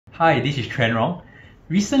Hi, this is Trenrong.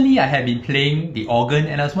 Recently I had been playing the organ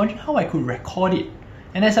and I was wondering how I could record it.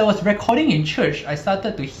 And as I was recording in church, I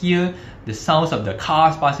started to hear the sounds of the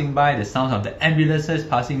cars passing by, the sounds of the ambulances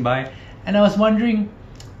passing by, and I was wondering,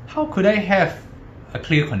 how could I have a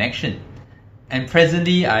clear connection? And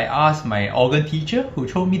presently I asked my organ teacher, who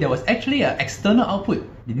told me there was actually an external output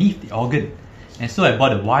beneath the organ. And so I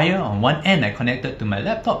bought a wire. On one end I connected to my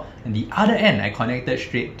laptop, and the other end I connected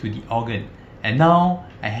straight to the organ. And now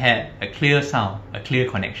I had a clear sound, a clear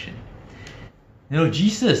connection. You know,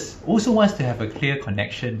 Jesus also wants to have a clear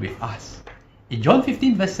connection with us. In John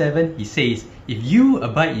 15 verse 7, he says, "If you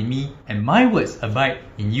abide in me and my words abide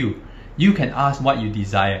in you, you can ask what you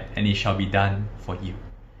desire and it shall be done for you."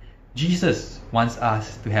 Jesus wants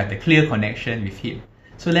us to have the clear connection with him.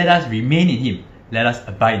 So let us remain in him, let us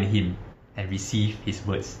abide in him and receive his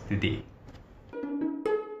words today.